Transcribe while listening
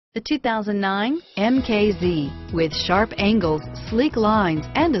The 2009 MKZ. With sharp angles, sleek lines,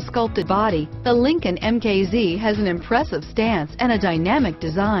 and a sculpted body, the Lincoln MKZ has an impressive stance and a dynamic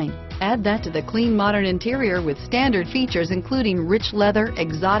design. Add that to the clean modern interior with standard features including rich leather,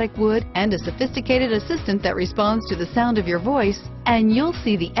 exotic wood, and a sophisticated assistant that responds to the sound of your voice, and you'll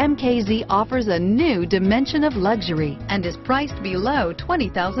see the MKZ offers a new dimension of luxury and is priced below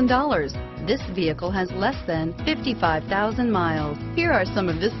 $20,000. This vehicle has less than 55,000 miles. Here are some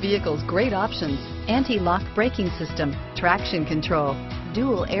of this vehicle's great options: anti-lock braking system, traction control,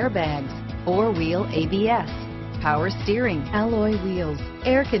 dual airbags, four-wheel ABS, power steering, alloy wheels,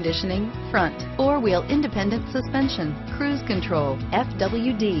 air conditioning, front, four-wheel independent suspension, cruise control,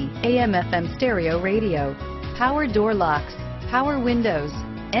 FWD, AM/FM stereo radio, power door locks, power windows,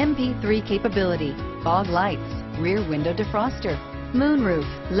 MP3 capability, fog lights, rear window defroster, moonroof,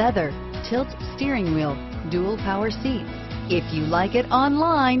 leather, tilt steering wheel, dual power seats. If you like it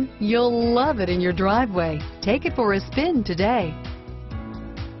online, you'll love it in your driveway. Take it for a spin today.